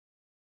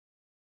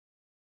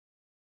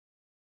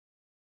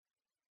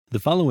The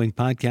following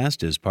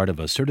podcast is part of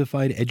a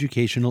certified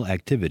educational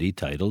activity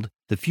titled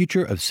The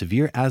Future of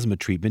Severe Asthma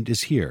Treatment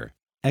is Here.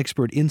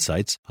 Expert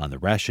insights on the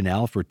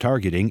rationale for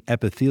targeting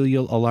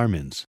epithelial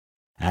alarmins.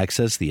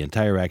 Access the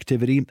entire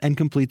activity and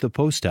complete the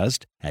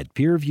post-test at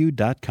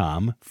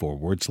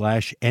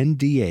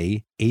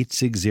peerview.com/NDA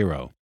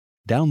 860.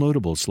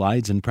 Downloadable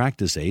slides and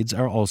practice aids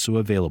are also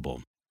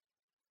available.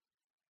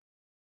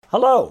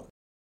 Hello.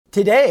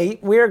 Today,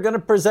 we are going to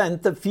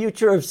present the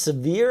future of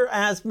severe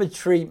asthma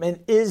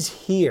treatment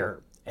is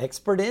here.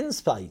 Expert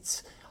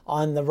insights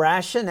on the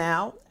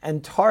rationale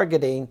and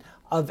targeting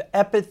of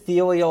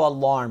epithelial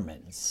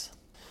alarmins.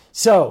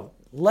 So,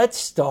 let's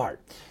start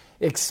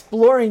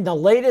exploring the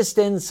latest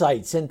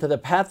insights into the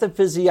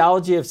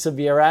pathophysiology of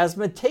severe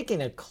asthma,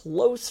 taking a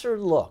closer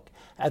look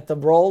at the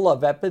role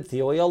of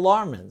epithelial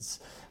alarmins.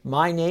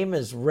 My name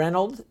is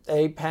Reynold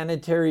A.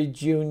 Panettiere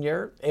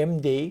Jr.,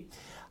 MD.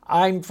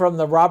 I'm from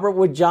the Robert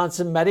Wood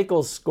Johnson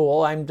Medical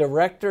School. I'm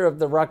director of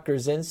the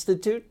Rutgers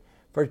Institute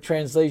for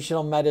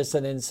Translational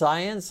Medicine and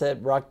Science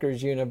at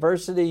Rutgers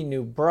University,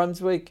 New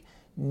Brunswick,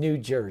 New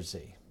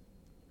Jersey.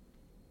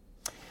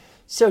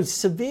 So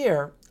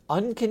severe,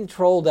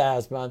 uncontrolled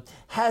asthma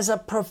has a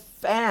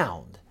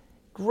profound,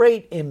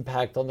 great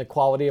impact on the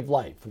quality of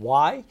life.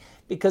 Why?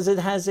 Because it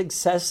has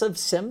excessive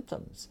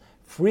symptoms,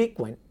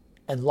 frequent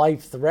and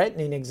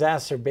life-threatening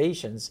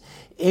exacerbations,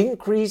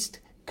 increased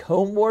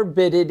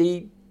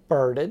comorbidity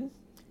burden,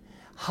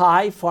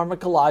 high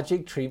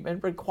pharmacologic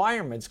treatment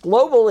requirements.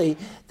 Globally,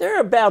 there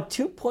are about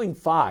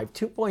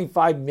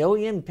 2.5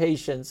 million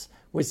patients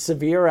with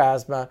severe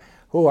asthma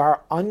who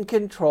are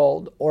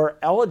uncontrolled or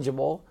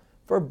eligible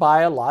for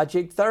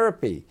biologic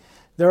therapy.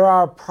 There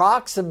are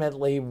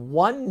approximately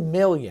 1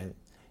 million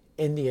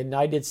in the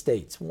United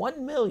States.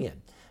 1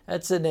 million.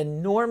 That's an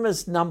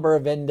enormous number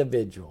of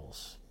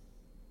individuals.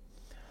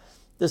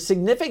 The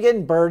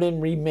significant burden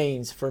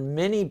remains for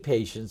many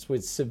patients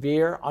with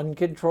severe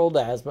uncontrolled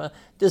asthma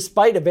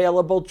despite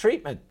available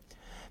treatment.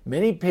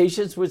 Many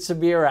patients with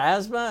severe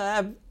asthma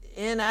have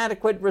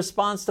inadequate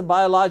response to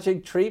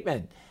biologic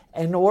treatment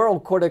and oral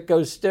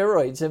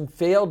corticosteroids and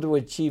fail to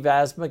achieve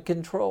asthma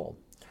control.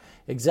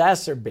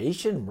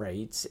 Exacerbation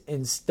rates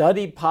in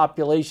study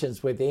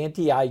populations with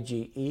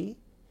anti-IgE,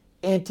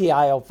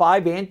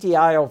 anti-IL-5,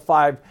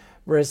 anti-IL-5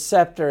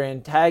 receptor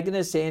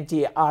antagonists,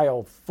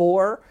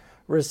 anti-IL-4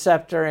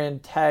 receptor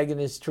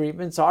antagonist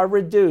treatments are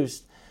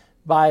reduced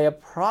by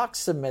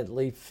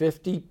approximately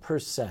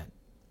 50%.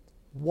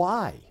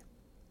 Why?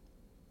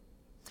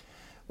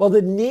 Well,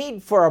 the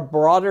need for a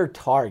broader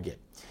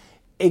target.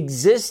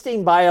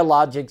 Existing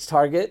biologics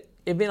target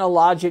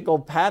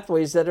immunological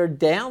pathways that are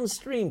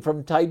downstream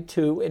from type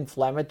 2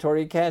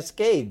 inflammatory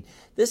cascade.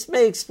 This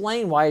may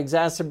explain why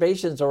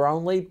exacerbations are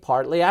only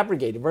partly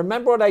abrogated.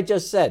 Remember what I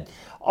just said.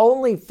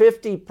 Only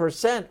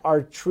 50%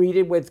 are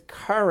treated with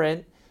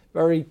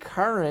very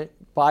current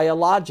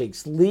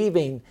biologics,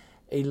 leaving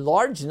a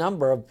large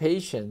number of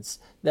patients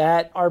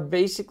that are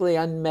basically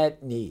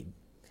unmet need.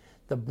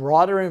 The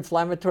broader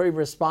inflammatory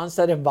response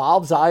that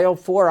involves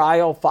IL-4,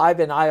 IL-5,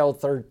 and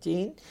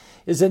IL-13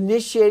 is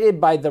initiated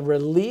by the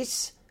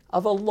release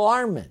of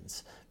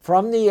alarmins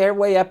from the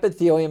airway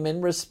epithelium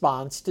in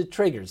response to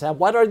triggers. Now,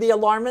 what are the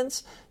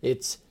alarmins?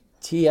 It's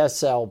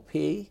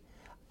TSLP,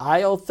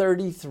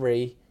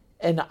 IL-33,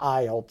 and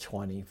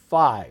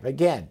IL-25.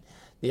 Again,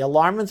 the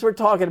alarmins we're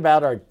talking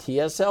about are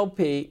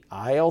TSLP,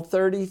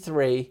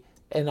 IL-33,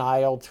 and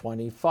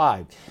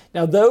IL-25.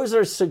 Now, those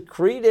are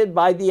secreted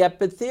by the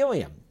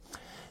epithelium.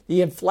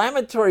 The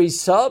inflammatory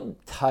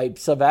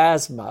subtypes of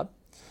asthma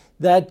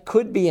that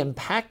could be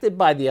impacted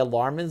by the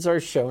alarmins are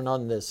shown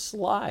on this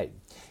slide.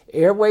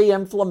 Airway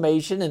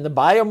inflammation and the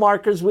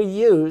biomarkers we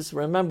use,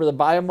 remember the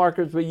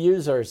biomarkers we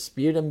use are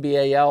sputum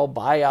BAL,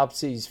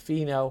 biopsies,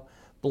 FeNO,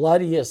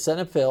 blood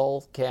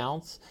eosinophil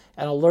counts,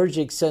 and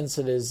allergic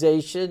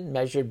sensitization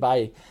measured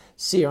by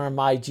serum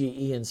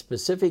IgE and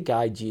specific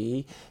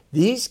IgE.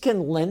 These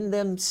can lend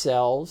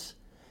themselves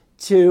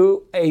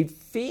to a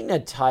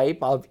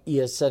phenotype of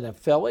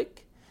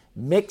eosinophilic,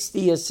 mixed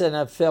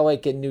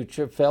eosinophilic and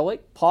neutrophilic,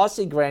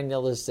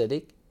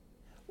 paucigranulocytic,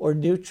 or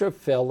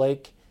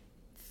neutrophilic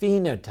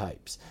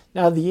phenotypes.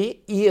 Now, the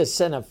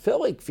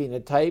eosinophilic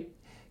phenotype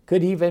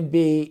could even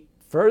be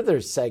further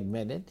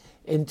segmented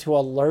into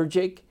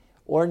allergic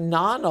or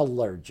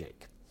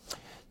non-allergic.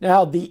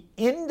 Now, the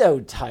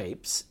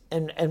endotypes,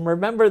 and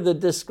remember the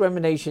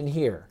discrimination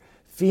here.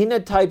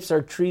 Phenotypes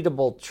are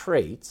treatable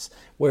traits,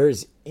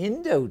 whereas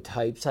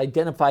endotypes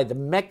identify the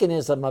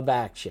mechanism of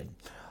action.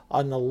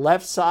 On the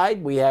left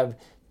side, we have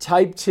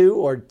type 2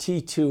 or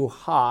T2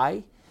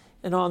 high,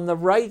 and on the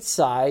right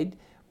side,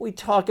 we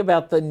talk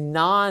about the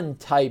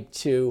non-type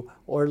 2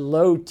 or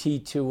low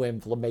T2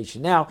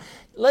 inflammation. Now,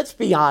 let's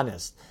be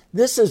honest.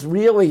 This is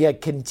really a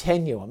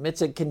continuum.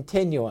 It's a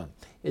continuum.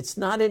 It's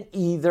not an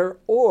either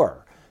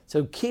or.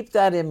 So keep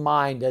that in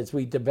mind as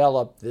we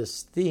develop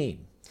this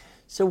theme.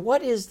 So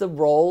what is the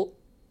role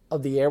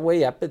of the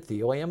airway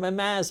epithelium in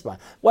asthma?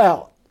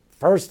 Well,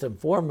 first and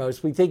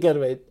foremost, we think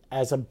of it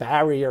as a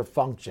barrier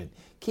function,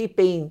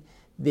 keeping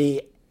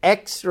the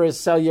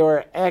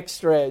extracellular,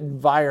 extra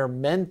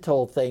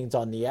environmental things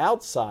on the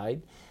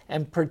outside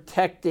and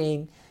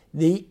protecting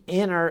the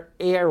inner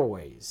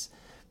airways.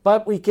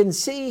 But we can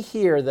see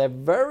here that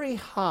very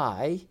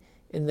high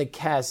in the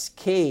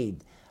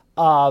cascade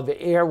of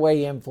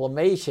airway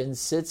inflammation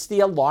sits the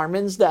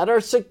alarmins that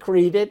are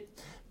secreted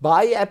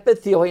by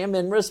epithelium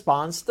in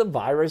response to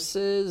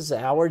viruses,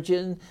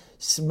 allergen,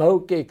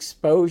 smoke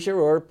exposure,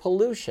 or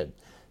pollution.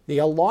 The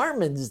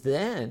alarmins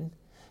then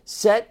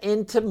set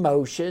into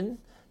motion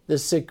the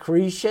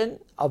secretion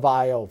of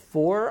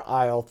IL-4,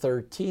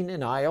 IL-13,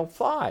 and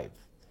IL-5.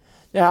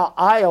 Now,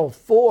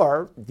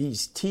 IL-4,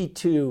 these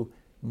T2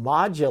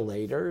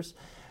 modulators,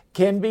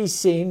 can be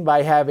seen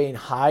by having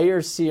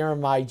higher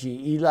serum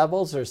IgE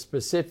levels or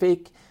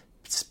specific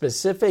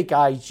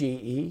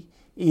IgE,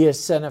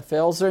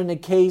 eosinophils, or in the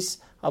case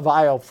of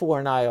IL-4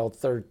 and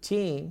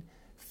IL-13,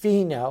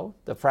 FeNO,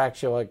 the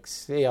fractional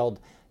exhaled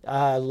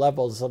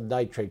levels of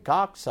nitric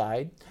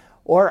oxide,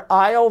 or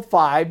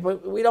IL-5,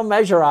 but we don't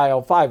measure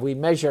IL-5, we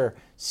measure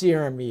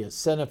serum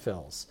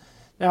eosinophils.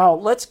 Now,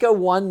 let's go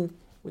one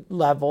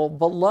level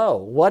below.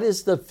 What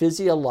is the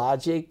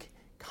physiologic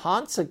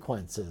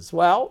consequences?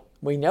 Well,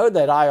 we know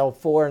that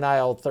IL-4 and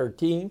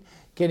IL-13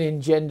 can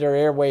engender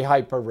airway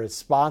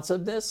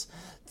hyperresponsiveness.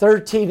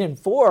 13 and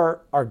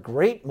 4 are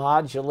great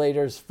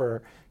modulators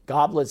for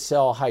goblet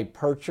cell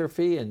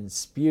hypertrophy and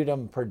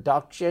sputum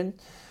production,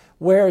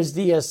 whereas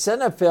the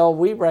eosinophil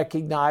we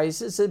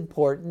recognize is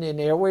important in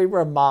airway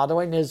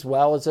remodeling as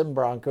well as in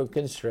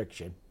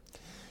bronchoconstriction.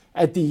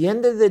 At the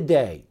end of the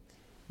day,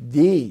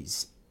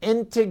 these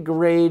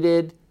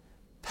integrated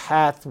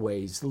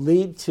pathways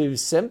lead to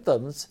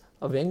symptoms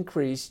of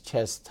increased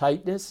chest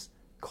tightness,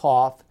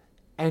 cough,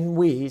 and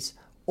wheeze,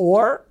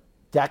 or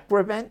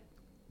decrement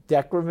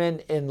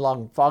in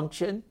lung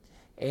function,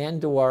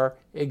 and or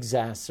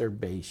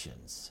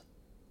exacerbations.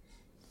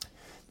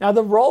 Now,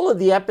 the role of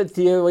the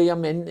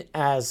epithelium in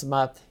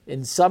asthma,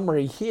 in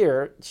summary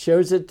here,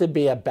 shows it to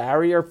be a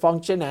barrier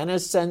function and a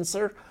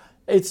sensor.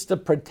 It's the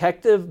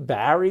protective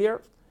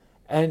barrier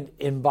and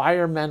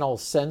environmental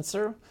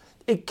sensor.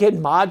 It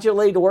can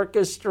modulate,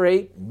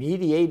 orchestrate,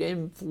 mediate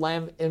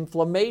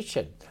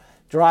inflammation,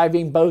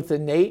 driving both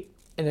innate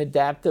and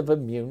adaptive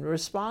immune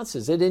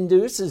responses. It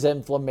induces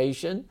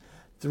inflammation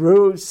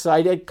through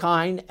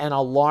cytokine and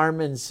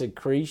alarmin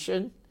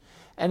secretion,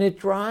 and it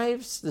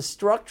drives the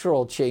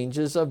structural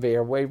changes of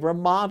airway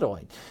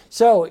remodeling.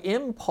 So,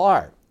 in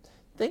part,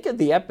 think of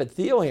the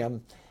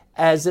epithelium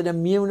as an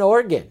immune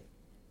organ.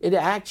 It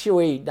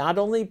actually not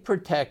only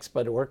protects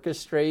but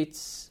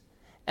orchestrates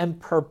and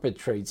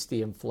perpetrates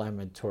the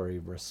inflammatory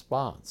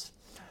response.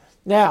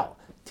 Now,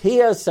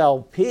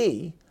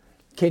 TSLP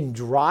can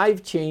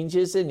drive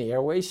changes in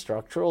airway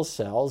structural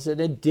cells in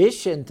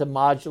addition to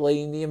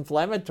modulating the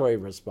inflammatory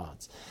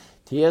response.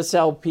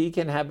 TSLP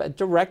can have a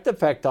direct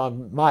effect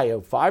on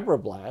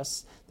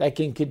myofibroblasts that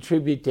can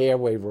contribute to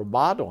airway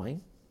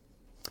remodeling.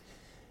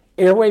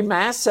 Airway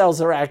mast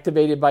cells are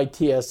activated by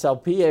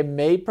TSLP and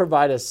may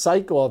provide a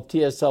cycle of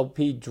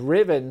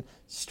TSLP-driven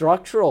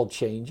structural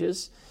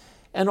changes.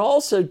 And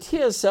also,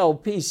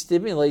 TSLP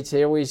stimulates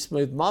airway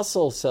smooth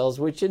muscle cells,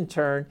 which in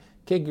turn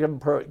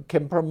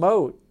can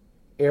promote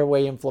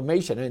airway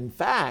inflammation. In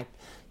fact,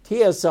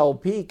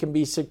 TSLP can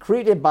be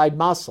secreted by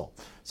muscle.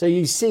 So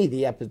you see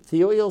the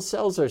epithelial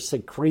cells are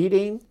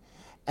secreting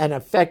and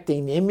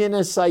affecting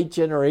immunocyte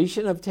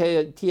generation of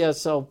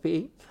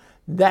TSLP.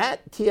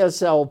 That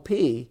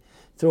TSLP,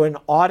 through an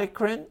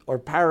autocrine or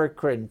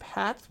paracrine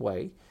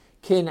pathway,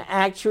 can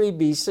actually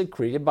be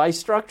secreted by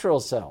structural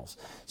cells.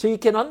 So you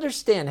can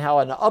understand how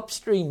an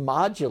upstream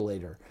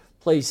modulator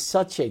plays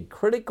such a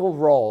critical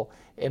role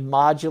in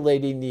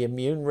modulating the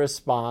immune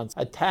response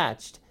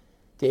attached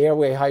to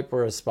airway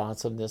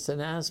hyperresponsiveness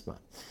and asthma.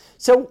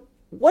 So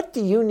what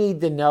do you need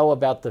to know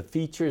about the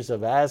features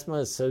of asthma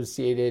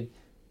associated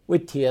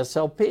with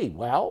TSLP?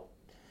 Well,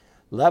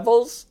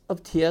 levels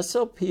of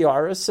TSLP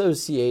are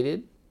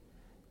associated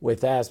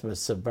with asthma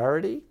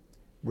severity,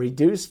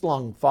 reduced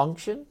lung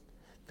function,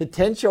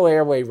 potential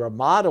airway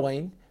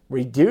remodeling,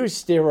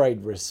 reduced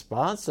steroid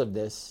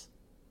responsiveness,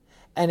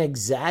 and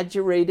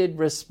exaggerated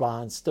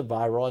response to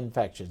viral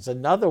infections.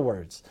 In other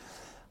words,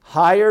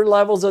 higher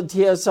levels of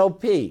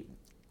TSLP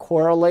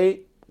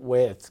correlate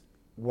with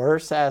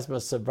worse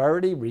asthma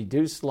severity,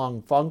 reduced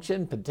lung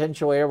function,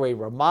 potential airway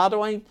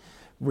remodeling,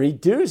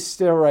 reduced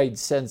steroid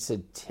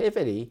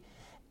sensitivity,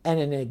 and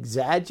an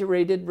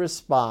exaggerated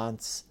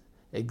response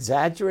to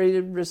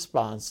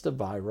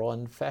viral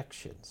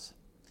infections.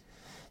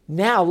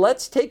 Now,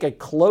 let's take a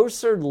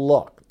closer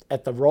look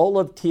at the role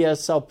of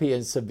TSLP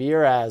in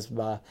severe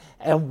asthma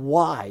and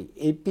why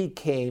it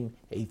became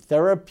a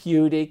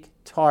therapeutic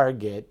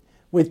target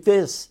with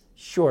this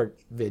short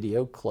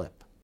video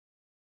clip.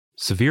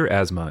 Severe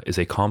asthma is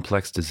a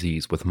complex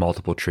disease with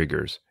multiple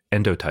triggers,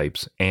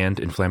 endotypes, and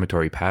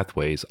inflammatory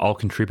pathways all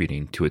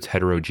contributing to its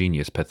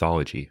heterogeneous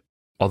pathology.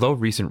 Although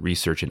recent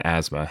research in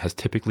asthma has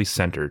typically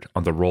centered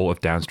on the role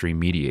of downstream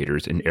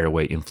mediators in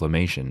airway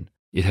inflammation,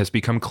 it has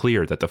become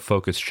clear that the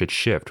focus should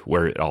shift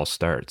where it all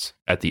starts,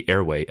 at the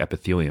airway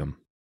epithelium.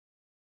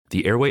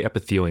 The airway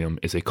epithelium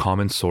is a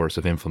common source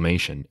of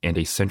inflammation and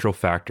a central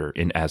factor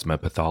in asthma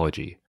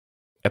pathology.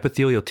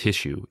 Epithelial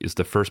tissue is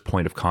the first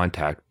point of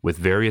contact with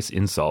various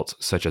insults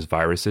such as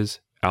viruses,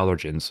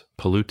 allergens,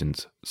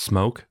 pollutants,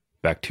 smoke,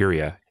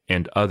 bacteria,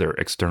 and other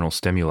external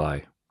stimuli.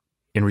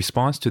 In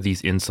response to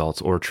these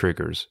insults or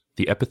triggers,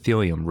 the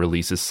epithelium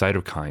releases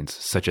cytokines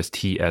such as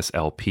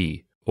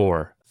TSLP,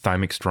 or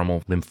thymic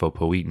stromal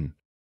lymphopoietin,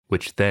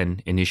 which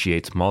then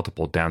initiates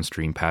multiple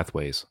downstream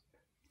pathways.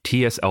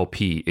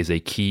 TSLP is a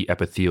key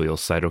epithelial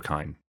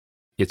cytokine.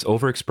 Its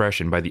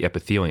overexpression by the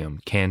epithelium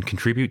can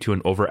contribute to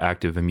an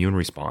overactive immune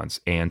response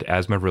and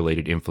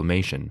asthma-related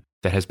inflammation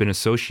that has been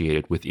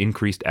associated with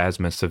increased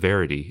asthma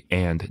severity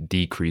and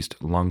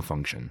decreased lung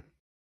function.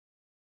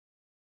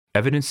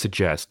 Evidence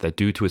suggests that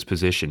due to its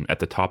position at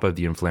the top of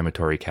the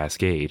inflammatory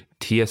cascade,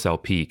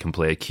 TSLP can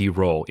play a key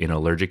role in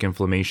allergic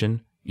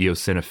inflammation,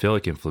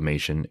 eosinophilic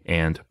inflammation,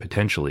 and,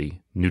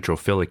 potentially,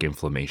 neutrophilic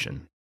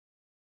inflammation.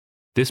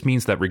 This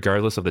means that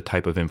regardless of the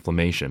type of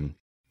inflammation,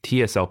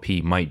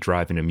 TSLP might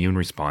drive an immune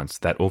response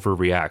that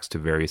overreacts to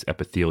various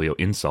epithelial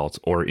insults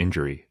or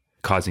injury,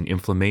 causing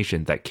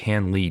inflammation that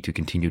can lead to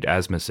continued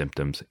asthma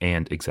symptoms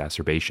and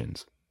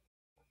exacerbations.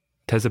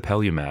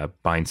 Tezepelumab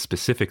binds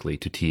specifically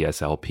to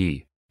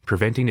TSLP,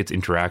 preventing its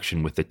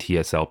interaction with the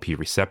TSLP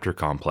receptor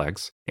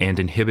complex and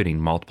inhibiting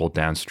multiple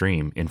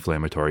downstream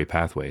inflammatory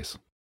pathways.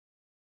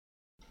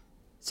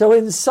 So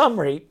in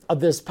summary of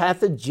this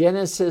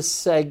pathogenesis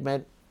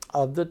segment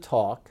of the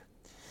talk,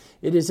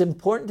 it is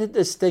important to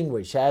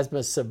distinguish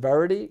asthma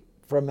severity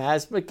from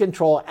asthma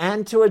control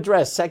and to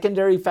address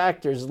secondary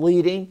factors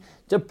leading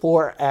to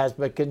poor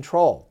asthma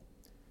control.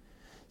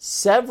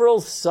 Several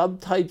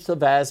subtypes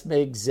of asthma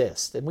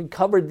exist, and we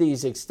covered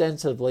these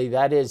extensively.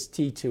 That is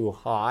T2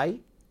 high,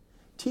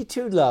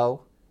 T2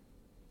 low,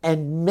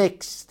 and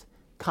mixed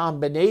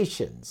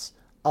combinations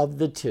of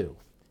the two.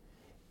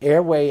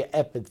 Airway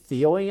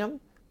epithelium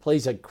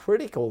plays a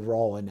critical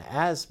role in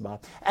asthma,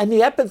 and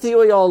the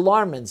epithelial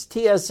alarmins,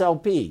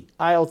 TSLP,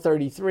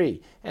 IL-33,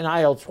 and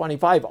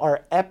IL-25,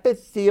 are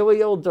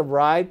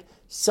epithelial-derived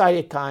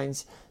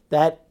cytokines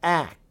that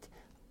act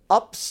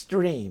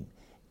upstream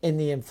in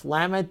the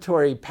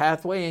inflammatory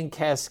pathway and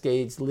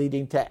cascades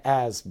leading to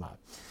asthma.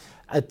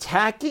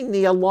 Attacking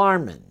the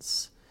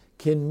alarmins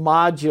can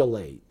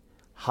modulate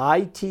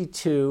high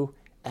T2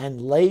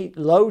 and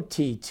low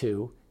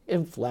T2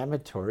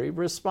 inflammatory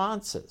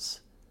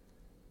responses.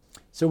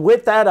 So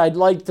with that, I'd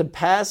like to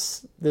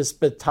pass this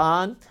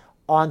baton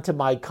on to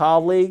my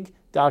colleague,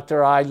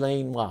 Dr.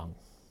 Eileen Wang.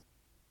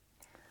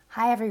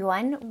 Hi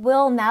everyone.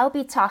 We'll now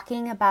be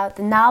talking about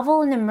the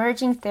novel and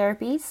emerging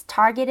therapies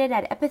targeted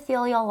at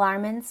epithelial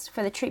alarmins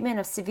for the treatment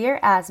of severe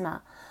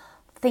asthma,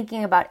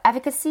 thinking about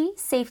efficacy,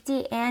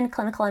 safety, and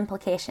clinical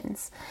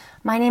implications.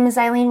 My name is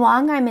Eileen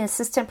Wang. I'm an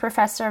assistant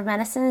professor of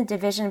medicine in the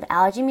Division of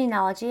Allergy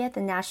Immunology at the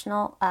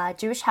National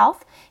Jewish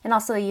Health and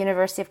also the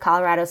University of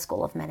Colorado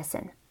School of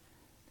Medicine.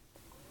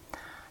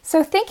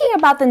 So thinking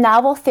about the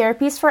novel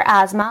therapies for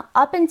asthma,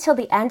 up until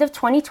the end of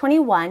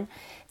 2021,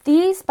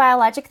 these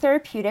biologic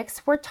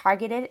therapeutics were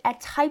targeted at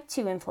type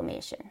 2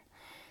 inflammation.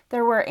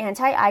 There were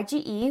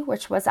anti-IgE,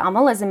 which was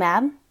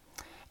omalizumab,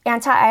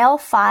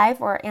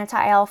 anti-IL-5 or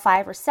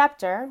anti-IL-5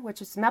 receptor, which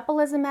was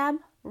mepolizumab,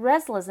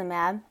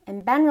 reslizumab,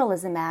 and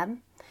benralizumab,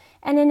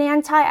 and an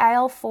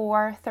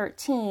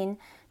anti-IL-4/13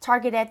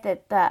 targeted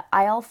at the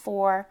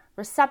IL-4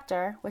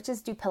 receptor, which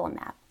is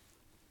dupilumab.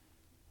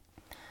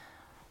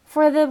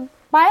 For the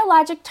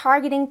biologic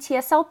targeting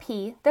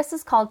TSLP, this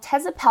is called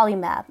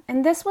tezepelumab,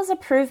 and this was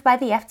approved by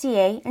the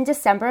FDA in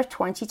December of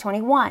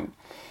 2021.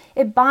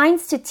 It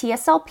binds to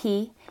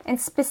TSLP and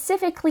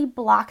specifically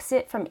blocks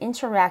it from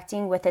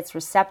interacting with its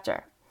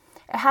receptor.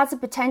 It has the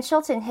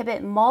potential to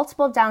inhibit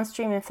multiple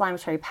downstream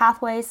inflammatory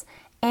pathways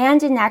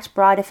and enact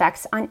broad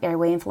effects on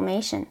airway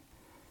inflammation.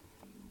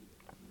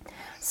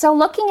 So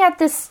looking at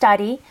this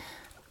study,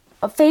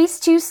 a phase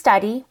 2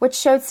 study which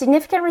showed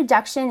significant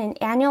reduction in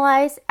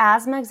annualized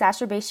asthma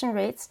exacerbation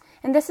rates,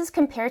 and this is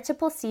compared to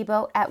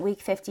placebo at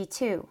week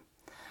 52.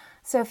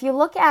 So if you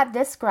look at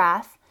this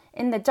graph,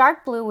 in the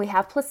dark blue we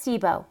have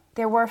placebo.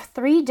 There were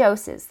 3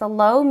 doses, the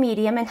low,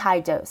 medium, and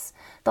high dose.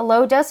 The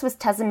low dose was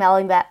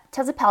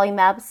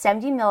tezepelumab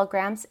 70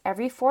 milligrams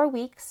every 4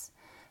 weeks.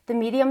 The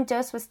medium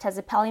dose was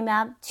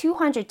tezepelumab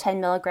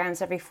 210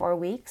 milligrams every 4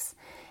 weeks.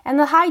 And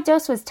the high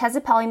dose was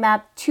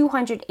tezepelumab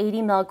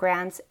 280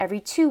 milligrams every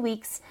 2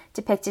 weeks,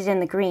 depicted in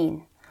the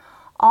green.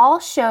 All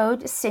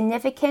showed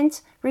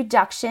significant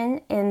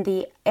reduction in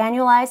the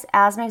annualized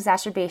asthma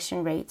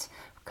exacerbation rate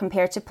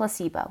compared to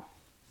placebo.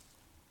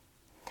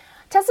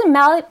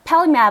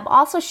 Tezepelumab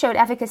also showed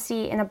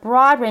efficacy in a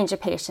broad range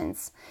of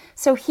patients.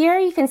 So here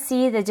you can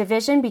see the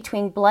division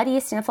between blood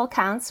eosinophil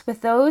counts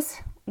with those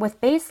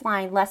with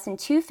baseline less than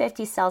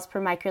 250 cells per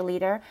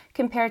microliter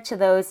compared to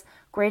those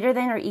greater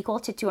than or equal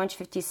to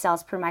 250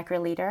 cells per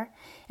microliter.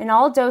 And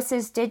all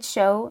doses did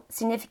show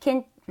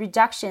significant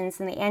reductions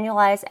in the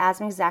annualized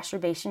asthma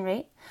exacerbation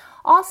rate.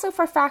 Also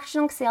for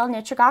fractional exhaled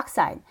nitric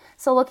oxide.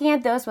 So looking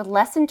at those with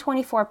less than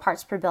 24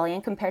 parts per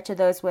billion compared to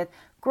those with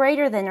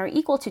greater than or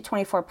equal to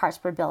 24 parts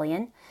per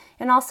billion,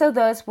 and also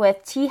those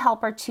with T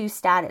helper 2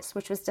 status,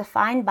 which was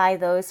defined by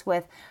those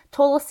with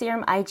total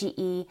serum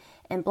IgE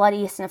and blood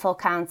eosinophil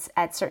counts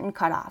at certain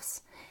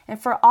cutoffs. And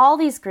for all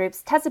these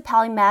groups,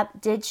 tezepelumab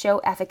did show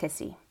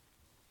efficacy.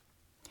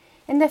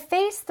 In the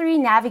phase 3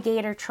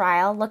 Navigator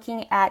trial,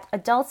 looking at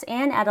adults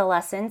and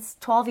adolescents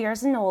 12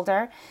 years and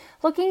older,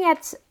 looking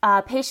at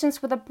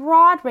patients with a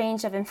broad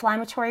range of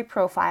inflammatory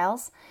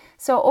profiles.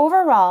 So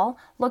overall,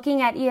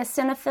 looking at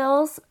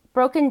eosinophils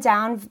broken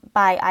down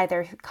by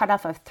either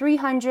cutoff of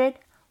 300,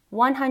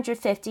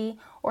 150,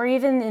 or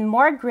even in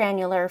more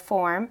granular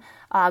form,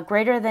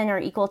 greater than or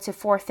equal to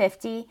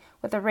 450,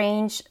 with a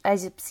range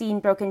as you've seen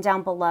broken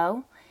down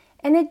below.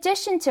 In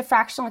addition to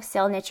fractional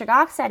exhaled nitric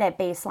oxide at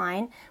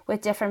baseline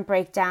with different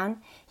breakdown,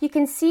 you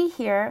can see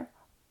here,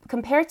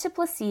 compared to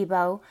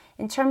placebo,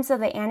 in terms of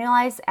the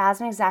annualized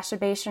asthma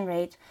exacerbation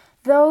rate,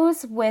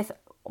 those with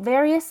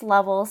various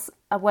levels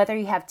of whether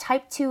you have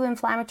type 2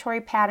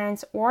 inflammatory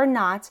patterns or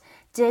not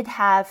did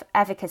have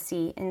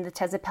efficacy in the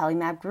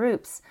tezepelumab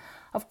groups.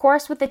 Of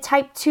course, with the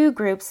type 2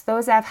 groups,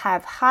 those that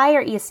have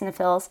higher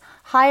eosinophils,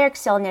 higher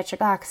exhaled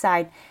nitric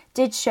oxide,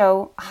 did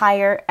show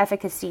higher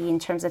efficacy in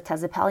terms of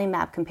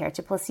tezepelumab compared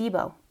to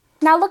placebo.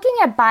 Now looking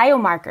at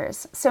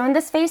biomarkers, so in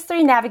this phase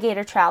 3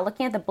 Navigator trial,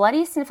 looking at the blood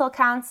eosinophil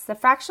counts, the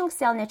fractional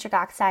exhaled nitric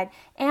oxide,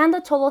 and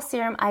the total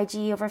serum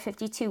IgE over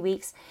 52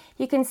 weeks,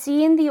 you can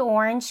see in the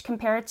orange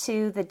compared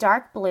to the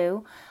dark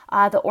blue,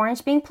 the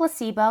orange being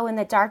placebo and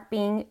the dark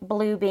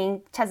blue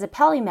being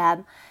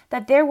tezepelumab,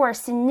 that there were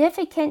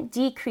significant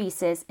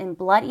decreases in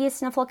blood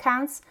eosinophil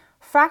counts,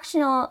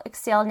 fractional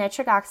exhaled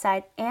nitric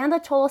oxide, and the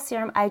total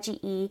serum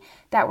IgE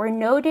that were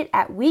noted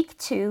at week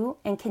 2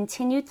 and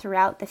continued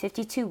throughout the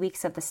 52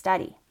 weeks of the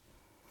study.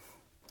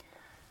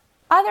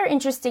 Other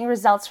interesting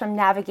results from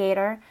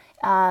Navigator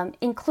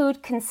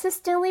include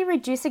consistently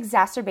reduced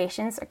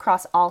exacerbations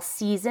across all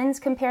seasons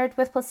compared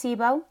with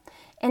placebo.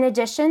 In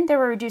addition, there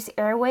were reduced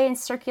airway and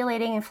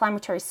circulating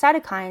inflammatory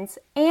cytokines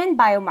and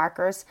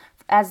biomarkers,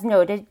 as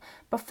noted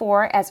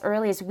before, as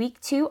early as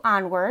week 2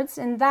 onwards,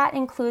 and that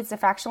includes the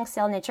fractional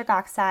exhaled nitric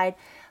oxide,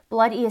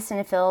 blood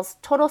eosinophils,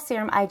 total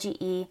serum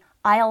IgE,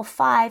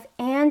 IL-5,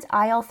 and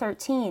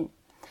IL-13.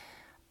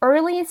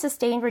 Early and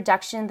sustained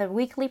reduction in the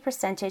weekly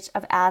percentage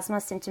of asthma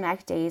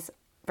symptomatic days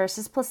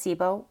versus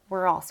placebo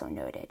were also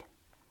noted.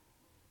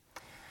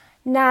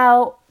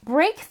 Now,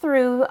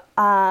 breakthrough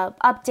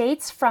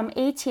updates from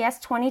ATS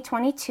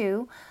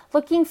 2022,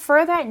 looking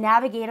further at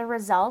Navigator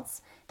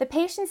results, the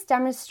patients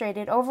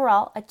demonstrated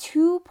overall a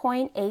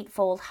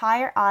 2.8-fold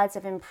higher odds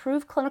of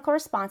improved clinical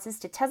responses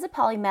to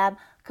tezepelumab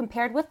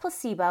compared with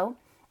placebo,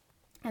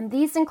 and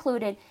these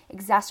included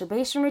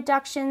exacerbation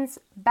reductions,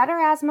 better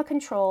asthma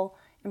control,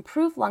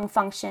 improved lung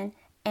function,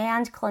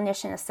 and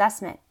clinician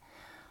assessment.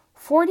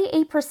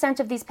 48%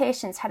 of these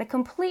patients had a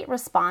complete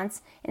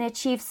response and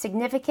achieved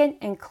significant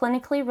and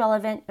clinically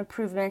relevant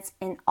improvements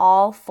in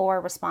all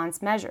 4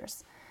 response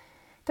measures.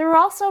 There were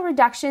also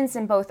reductions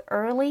in both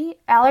early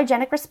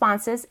allergenic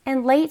responses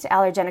and late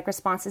allergenic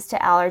responses to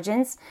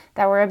allergens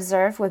that were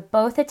observed with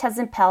both the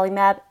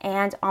tezepelumab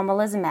and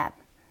omalizumab.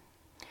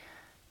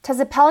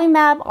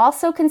 Tezepelumab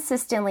also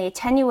consistently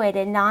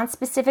attenuated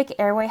nonspecific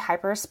airway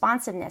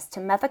hyperresponsiveness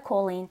to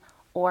methacholine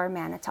or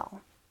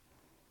mannitol.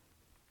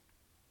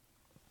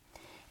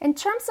 In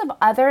terms of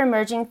other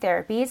emerging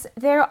therapies,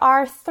 there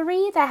are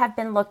 3 that have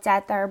been looked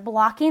at that are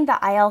blocking the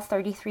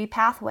IL-33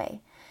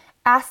 pathway.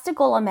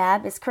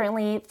 Astegolimab is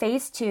currently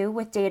phase 2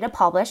 with data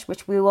published,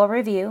 which we will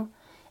review.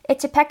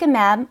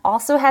 Itepekimab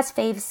also has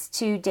phase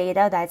 2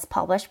 data that's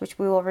published, which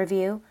we will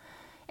review.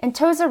 And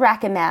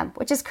tozorakimab,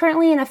 which is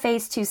currently in a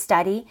phase 2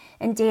 study,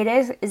 and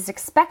data is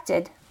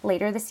expected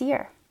later this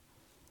year.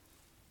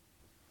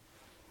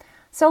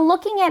 So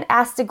looking at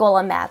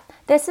astegolimab,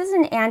 this is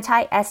an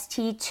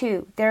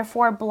anti-ST2,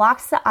 therefore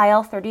blocks the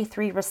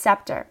IL-33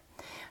 receptor.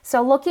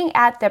 So looking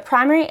at the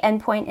primary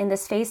endpoint in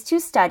this phase 2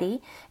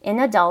 study in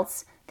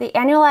adults, the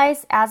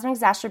annualized asthma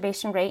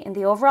exacerbation rate in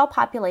the overall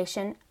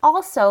population,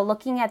 also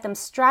looking at them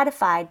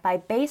stratified by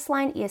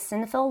baseline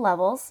eosinophil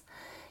levels,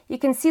 you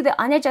can see the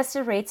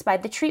unadjusted rates by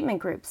the treatment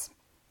groups.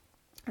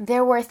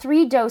 There were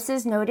 3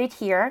 doses noted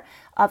here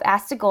of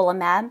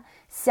astegolimab,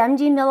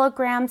 70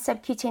 milligrams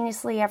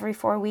subcutaneously every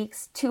 4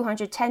 weeks,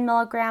 210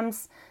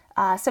 milligrams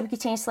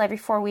subcutaneously every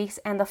 4 weeks,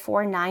 and the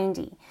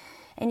 490.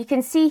 And you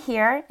can see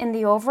here in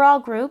the overall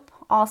group,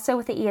 also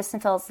with the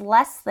eosinophils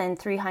less than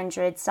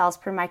 300 cells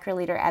per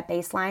microliter at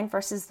baseline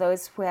versus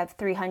those who have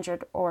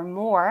 300 or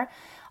more,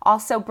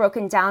 also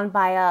broken down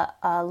by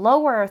a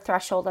lower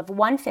threshold of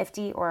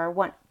 150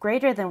 or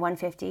greater than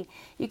 150,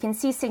 you can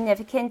see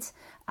significant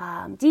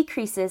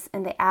decreases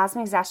in the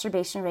asthma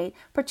exacerbation rate,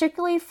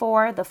 particularly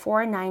for the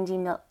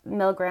 490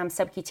 milligram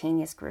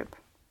subcutaneous group.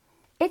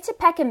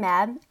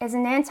 Itepekimab is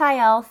an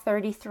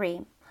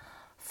anti-IL-33.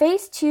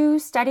 Phase 2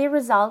 study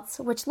results,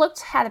 which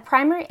looked at the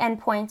primary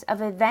endpoint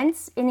of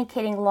events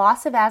indicating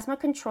loss of asthma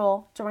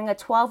control during a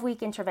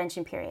 12-week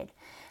intervention period.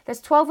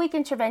 This 12-week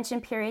intervention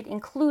period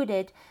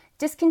included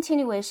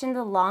discontinuation of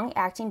the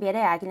long-acting beta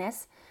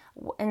agonists,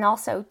 and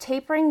also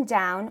tapering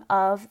down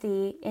of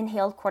the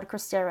inhaled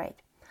corticosteroid.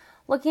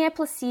 Looking at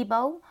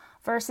placebo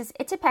versus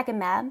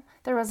itepekimab,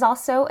 there was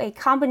also a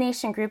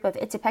combination group of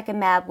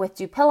itepekimab with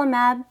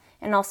dupilumab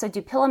and also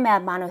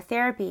dupilumab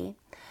monotherapy.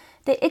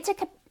 The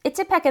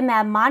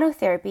itepekimab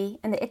monotherapy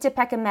and the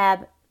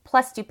itepekimab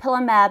plus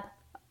dupilumab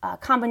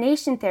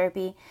combination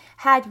therapy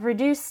had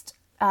reduced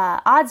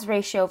odds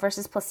ratio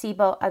versus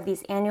placebo of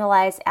these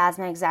annualized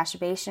asthma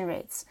exacerbation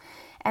rates.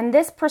 And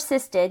this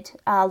persisted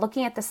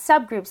looking at the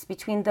subgroups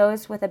between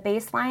those with a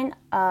baseline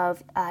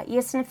of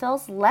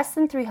eosinophils less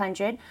than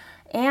 300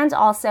 and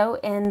also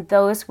in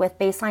those with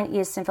baseline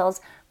eosinophils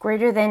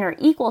greater than or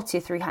equal to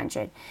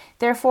 300.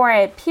 Therefore,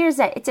 it appears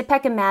that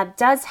itepekimab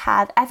does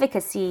have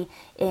efficacy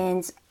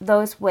in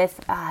those with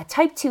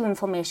type 2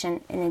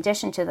 inflammation in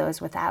addition to those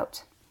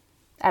without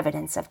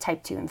evidence of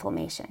type 2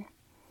 inflammation.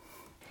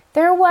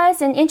 There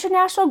was an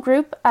international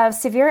group of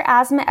severe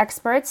asthma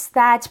experts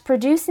that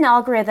produced an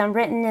algorithm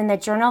written in the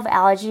Journal of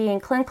Allergy and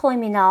Clinical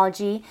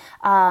Immunology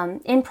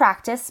in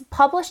Practice,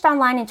 published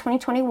online in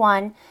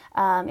 2021,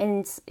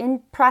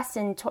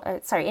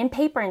 in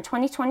paper in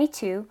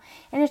 2022,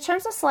 and in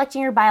terms of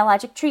selecting your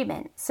biologic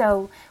treatment.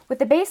 So with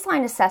the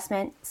baseline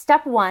assessment,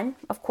 step 1,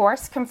 of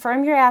course,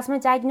 confirm your asthma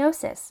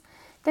diagnosis.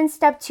 Then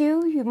step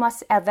 2, you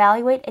must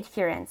evaluate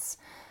adherence.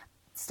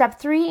 Step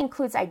 3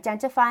 includes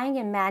identifying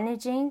and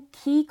managing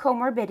key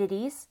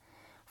comorbidities.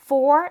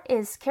 4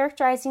 is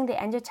characterizing the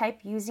endotype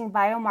using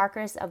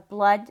biomarkers of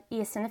blood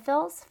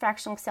eosinophils,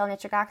 fractional cell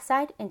nitric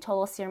oxide, and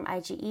total serum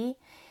IgE.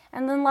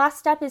 And then last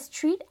step is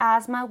treat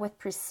asthma with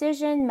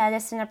precision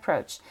medicine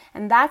approach,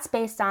 and that's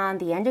based on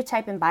the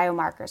endotype and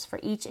biomarkers for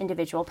each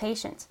individual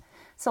patient.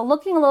 So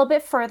looking a little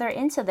bit further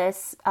into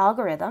this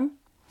algorithm,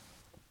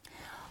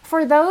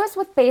 for those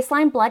with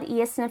baseline blood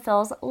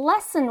eosinophils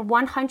less than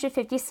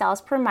 150 cells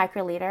per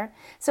microliter,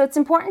 so it's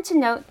important to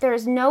note there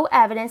is no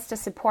evidence to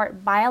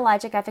support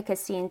biologic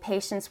efficacy in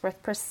patients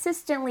with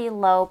persistently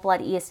low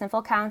blood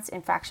eosinophil counts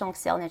and fractional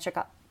cell nitric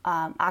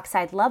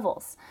oxide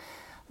levels.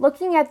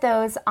 Looking at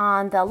those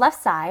on the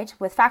left side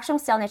with fractional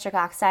cell nitric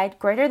oxide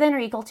greater than or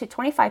equal to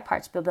 25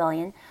 parts per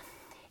billion,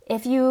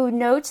 if you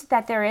note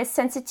that there is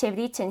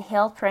sensitivity to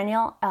inhaled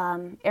perennial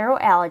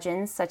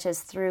aeroallergens, such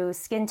as through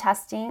skin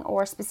testing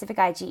or specific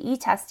IgE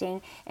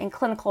testing and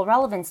clinical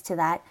relevance to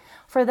that,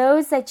 for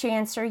those that you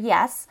answer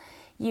yes,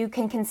 you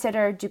can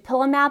consider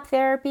dupilumab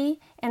therapy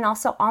and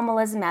also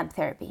omalizumab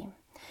therapy.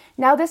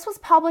 Now, this was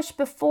published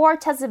before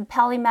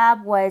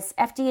tezepelumab was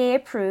FDA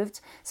approved,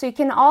 so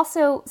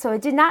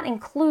it did not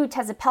include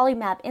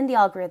tezepelumab in the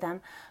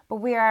algorithm, but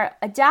we are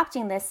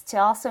adapting this to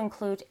also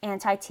include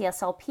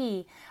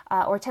anti-TSLP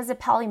or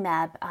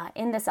tezepelumab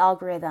in this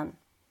algorithm.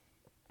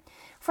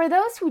 For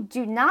those who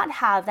do not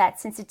have that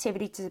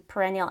sensitivity to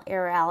perennial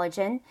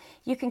aeroallergen,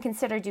 you can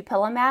consider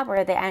dupilumab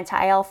or the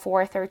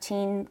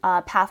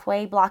anti-IL-4/13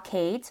 pathway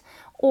blockade,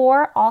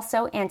 or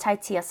also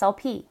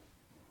anti-TSLP.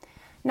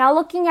 Now,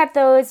 looking at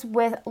those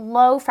with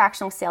low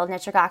fractional cell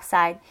nitric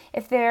oxide,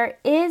 if there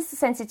is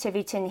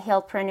sensitivity to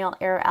inhaled perennial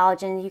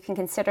aeroallergen, you can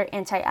consider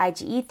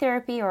anti-IgE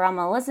therapy or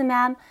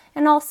omalizumab,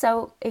 and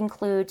also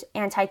include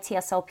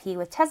anti-TSLP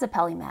with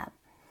tezepelumab.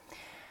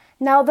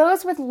 Now,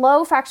 those with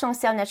low fractional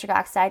cell nitric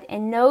oxide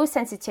and no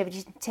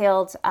sensitivity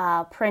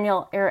to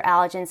perennial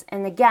aeroallergens,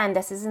 and again,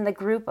 this is in the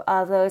group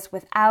of those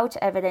without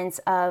evidence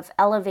of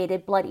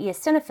elevated blood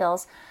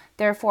eosinophils,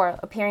 therefore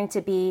appearing to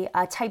be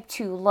a type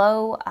 2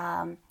 low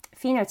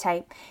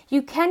phenotype, you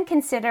can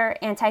consider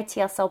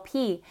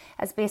anti-TSLP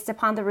as based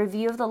upon the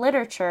review of the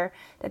literature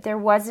that there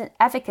wasn't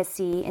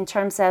efficacy in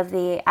terms of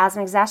the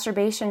asthma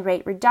exacerbation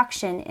rate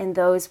reduction in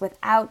those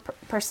without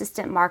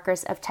persistent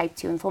markers of type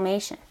 2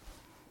 inflammation.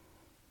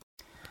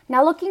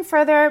 Now, looking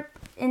further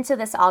into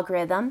this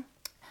algorithm,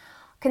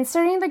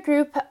 considering the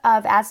group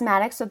of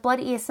asthmatics with blood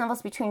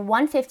eosinophils between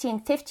 150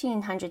 and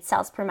 1500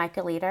 cells per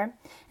microliter,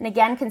 and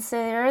again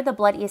consider the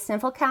blood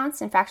eosinophil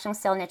counts and fractional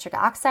cell nitric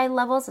oxide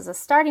levels as a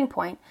starting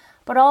point,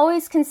 but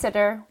always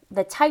consider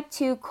the type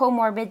 2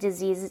 comorbid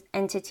disease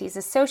entities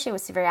associated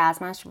with severe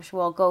asthma, which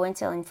we'll go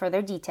into in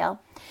further detail.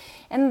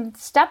 And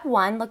step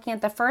 1, looking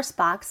at the first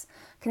box,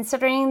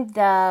 considering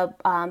the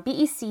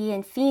BEC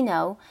and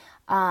FeNO,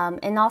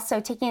 and also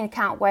taking into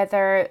account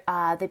whether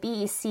the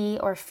BEC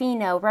or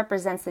FeNO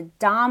represents the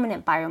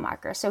dominant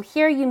biomarker. So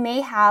here you may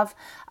have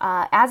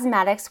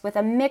asthmatics with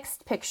a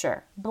mixed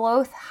picture,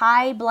 both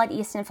high blood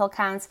eosinophil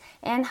counts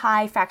and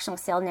high fractional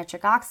cell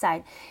nitric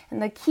oxide.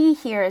 And the key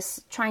here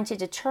is trying to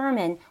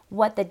determine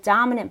what the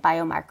dominant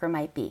biomarker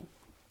might be.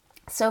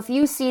 So if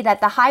you see that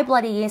the high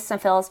blood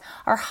eosinophils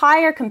are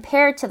higher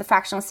compared to the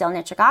fractional cell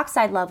nitric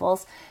oxide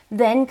levels,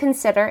 then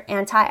consider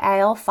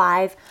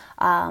anti-IL-5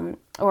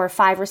 or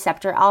 5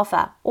 receptor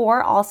alpha,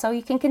 or also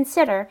you can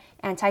consider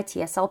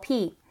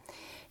anti-TSLP.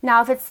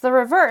 Now, if it's the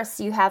reverse,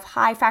 you have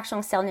high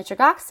fractional cell nitric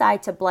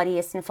oxide to blood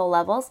eosinophil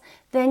levels,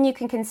 then you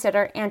can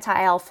consider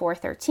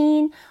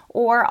anti-IL-4/13,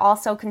 or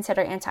also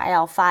consider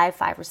anti-IL-5,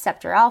 5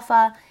 receptor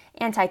alpha,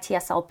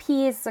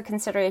 Anti-TSLP is a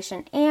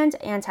consideration, and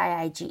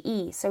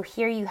anti-IgE. So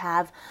here you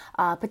have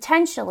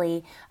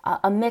potentially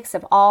a mix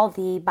of all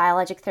the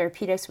biologic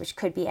therapeutics which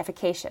could be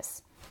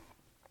efficacious.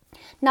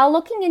 Now,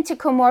 looking into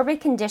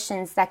comorbid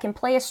conditions that can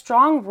play a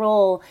strong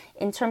role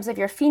in terms of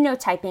your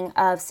phenotyping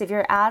of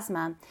severe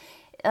asthma,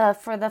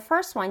 for the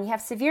first one, you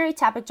have severe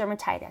atopic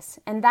dermatitis,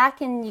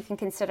 and you can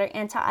consider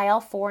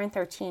anti-IL-4 and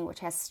 13, which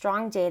has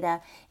strong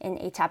data in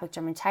atopic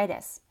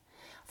dermatitis.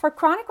 For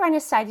chronic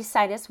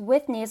rhinosinusitis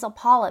with nasal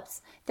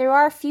polyps, there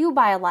are a few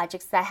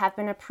biologics that have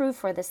been approved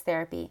for this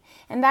therapy,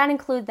 and that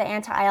include the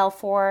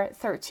anti-IL-4,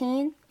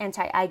 13,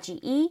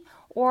 anti-IgE,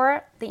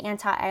 or the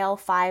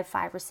anti-IL-5,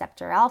 5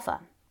 receptor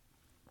alpha.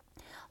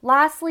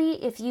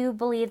 Lastly, if you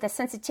believe the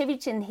sensitivity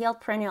to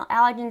inhaled perennial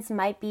allergens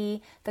might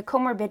be the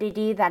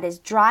comorbidity that is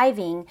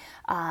driving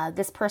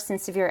this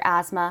person's severe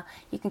asthma,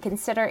 you can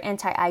consider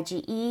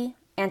anti-IgE,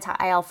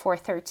 anti-IL-4,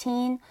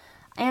 13,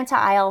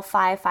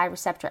 anti-IL-5, 5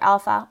 receptor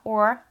alpha,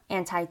 or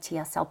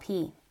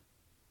anti-TSLP.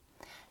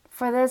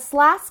 For this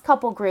last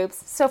couple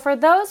groups, so for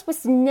those with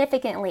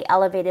significantly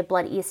elevated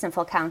blood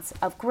eosinophil counts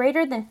of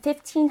greater than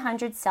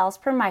 1,500 cells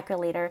per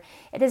microliter,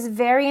 it is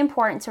very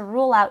important to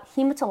rule out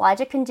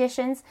hematologic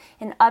conditions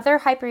and other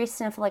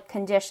hypereosinophilic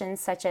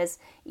conditions such as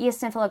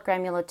eosinophilic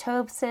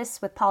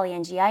granulomatosis with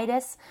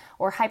polyangiitis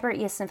or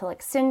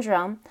hypereosinophilic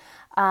syndrome.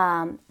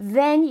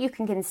 Then you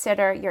can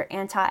consider your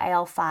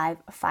anti-IL-5,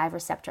 5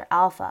 receptor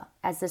alpha,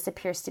 as this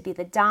appears to be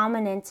the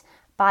dominant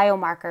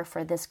biomarker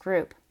for this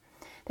group.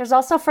 There's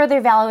also further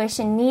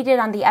evaluation needed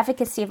on the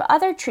efficacy of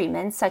other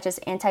treatments such as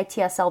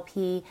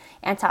anti-TSLP,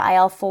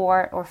 anti-IL-4,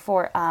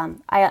 or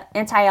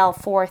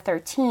anti-IL-4,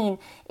 13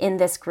 in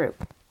this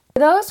group. For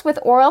those with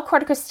oral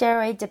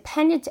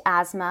corticosteroid-dependent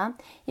asthma,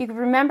 you can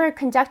remember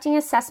conducting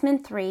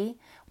assessment 3,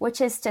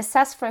 which is to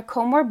assess for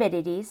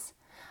comorbidities.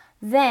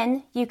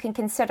 Then you can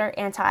consider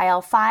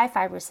anti-IL-5,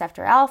 5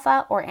 receptor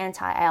alpha, or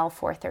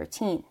anti-IL-4,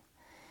 13.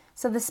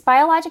 So this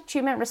biologic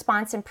treatment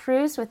response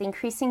improves with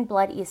increasing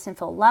blood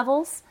eosinophil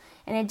levels,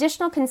 and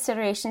additional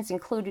considerations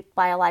include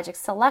biologic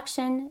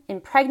selection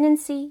in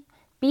pregnancy,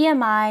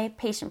 BMI,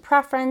 patient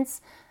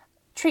preference,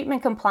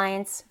 treatment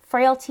compliance,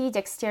 frailty,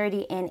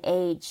 dexterity, and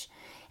age.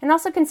 And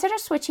also consider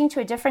switching to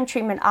a different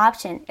treatment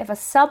option if a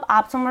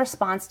suboptimal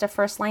response to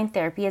first-line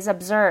therapy is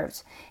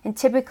observed. And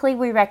typically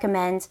we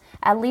recommend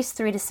at least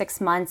 3 to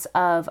 6 months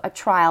of a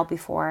trial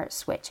before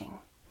switching.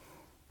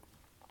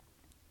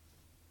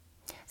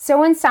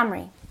 So in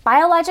summary,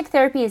 biologic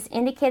therapy is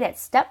indicated at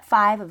step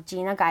 5 of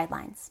GINA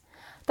guidelines.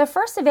 The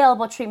first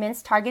available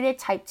treatments targeted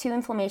type 2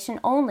 inflammation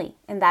only,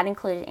 and that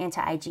included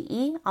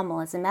anti-IgE,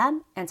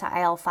 omalizumab,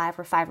 anti-IL-5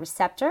 or 5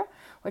 receptor,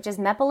 which is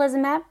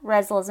mepolizumab,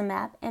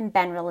 reslizumab, and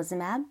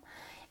benralizumab,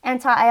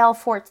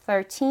 anti-IL-4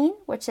 13,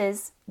 which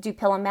is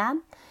dupilumab,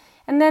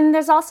 and then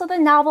there's also the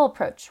novel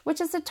approach,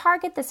 which is to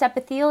target this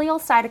epithelial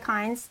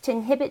cytokines to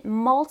inhibit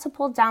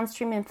multiple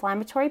downstream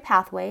inflammatory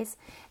pathways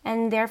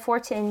and therefore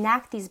to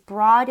enact these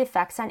broad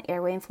effects on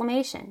airway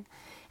inflammation.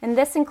 And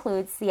this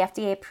includes the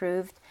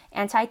FDA-approved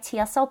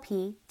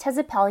anti-TSLP,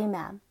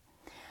 tezepelumab.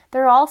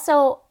 There are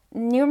also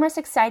numerous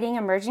exciting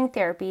emerging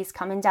therapies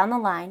coming down the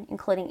line,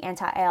 including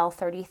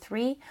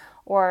anti-IL-33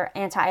 or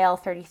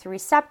anti-IL-33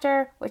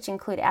 receptor, which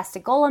include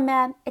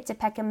astegolimab,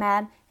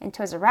 itepekimab, and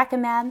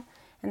tozorakimab,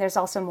 and there's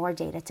also more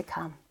data to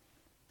come.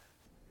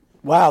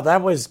 Wow,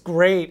 that was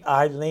great,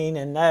 Eileen,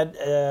 and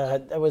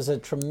that was a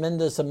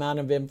tremendous amount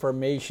of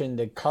information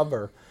to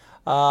cover.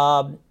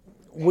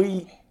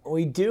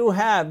 We do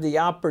have the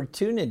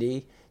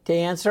opportunity to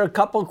answer a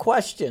couple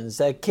questions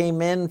that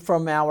came in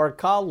from our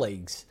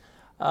colleagues.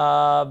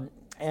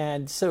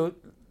 And so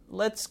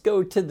let's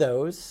go to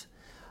those.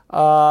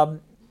 The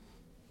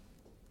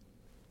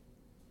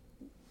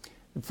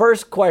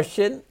first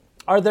question,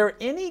 are there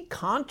any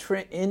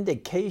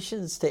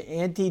contraindications to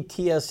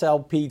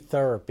anti-TSLP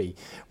therapy?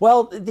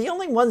 Well, the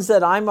only ones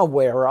that I'm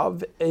aware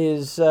of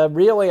is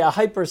really a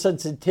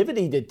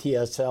hypersensitivity to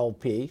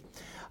TSLP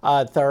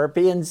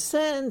therapy. And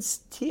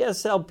since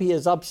TSLP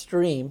is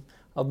upstream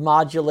of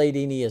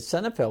modulating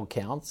eosinophil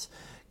counts,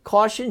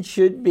 caution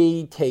should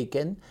be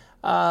taken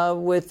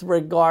with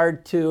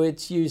regard to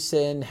its use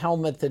in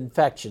helminth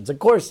infections. Of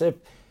course, if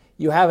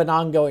you have an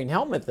ongoing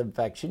helminth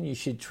infection, you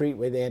should treat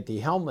with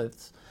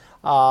anti-helminths,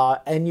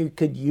 and you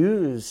could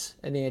use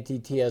an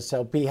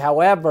anti-TSLP.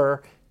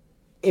 However,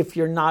 if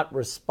you're not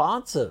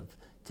responsive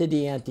to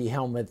the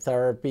anti-helminth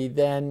therapy,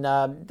 then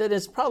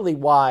it's probably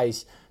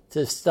wise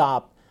to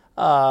stop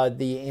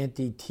the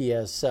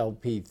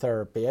anti-TSLP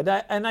therapy.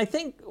 And I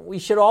think we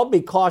should all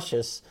be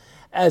cautious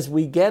as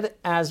we get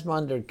asthma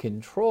under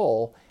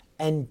control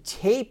and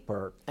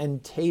taper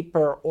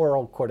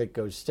oral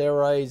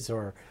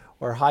corticosteroids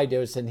or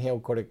high-dose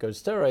inhaled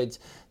corticosteroids,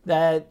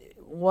 that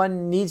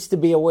one needs to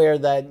be aware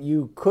that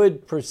you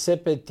could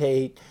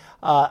precipitate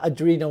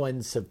adrenal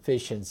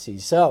insufficiency.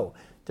 So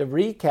to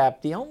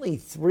recap, the only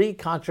 3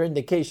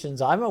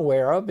 contraindications I'm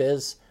aware of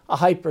is a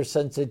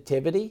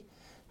hypersensitivity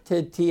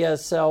to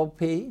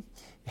TSLP,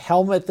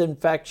 helminth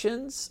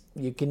infections,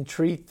 you can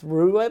treat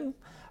through them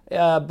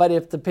But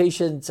if the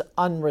patient's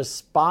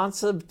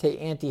unresponsive to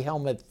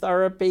anti-helminth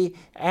therapy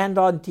and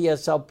on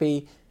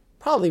TSLP,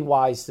 probably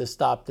wise to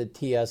stop the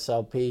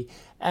TSLP.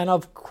 And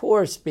of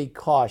course, be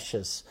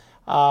cautious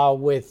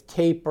with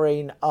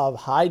tapering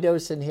of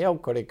high-dose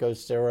inhaled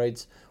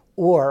corticosteroids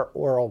or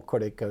oral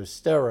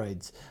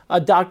corticosteroids.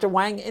 Dr.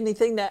 Wang,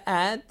 anything to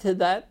add to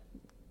that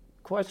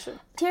question?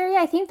 Terry,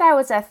 I think that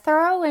was a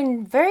thorough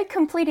and very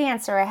complete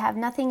answer. I have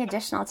nothing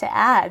additional to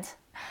add.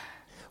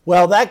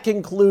 Well, that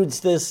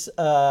concludes this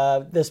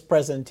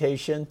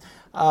presentation.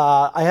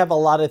 I have a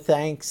lot of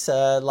thanks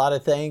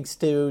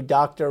to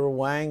Dr.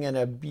 Wang and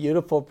a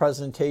beautiful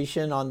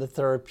presentation on the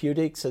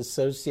therapeutics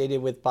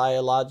associated with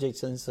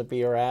biologics and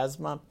severe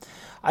asthma.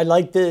 I'd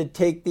like to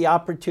take the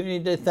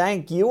opportunity to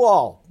thank you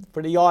all,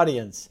 for the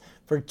audience,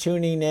 for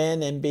tuning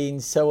in and being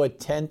so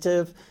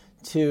attentive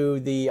to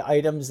the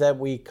items that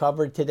we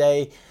covered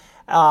today.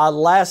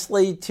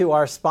 Lastly, to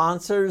our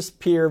sponsors,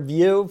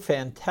 PeerView,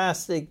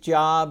 fantastic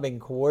job in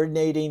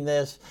coordinating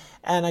this.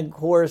 And of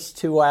course,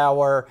 to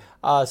our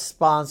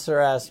sponsor,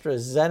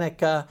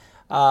 AstraZeneca,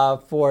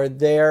 for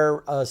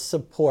their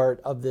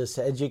support of this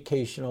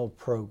educational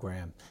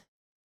program.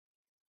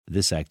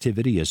 This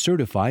activity is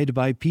certified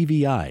by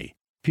PVI,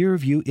 Peer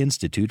Review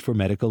Institute for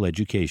Medical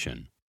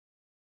Education.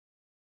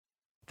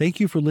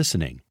 Thank you for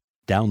listening.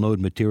 Download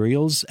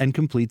materials and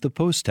complete the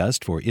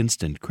post-test for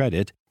instant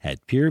credit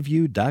at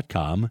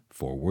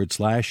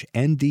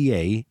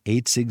peerview.com/NDA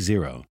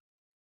 860.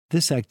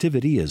 This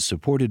activity is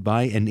supported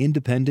by an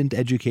independent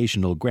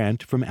educational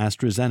grant from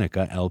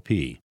AstraZeneca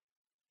LP.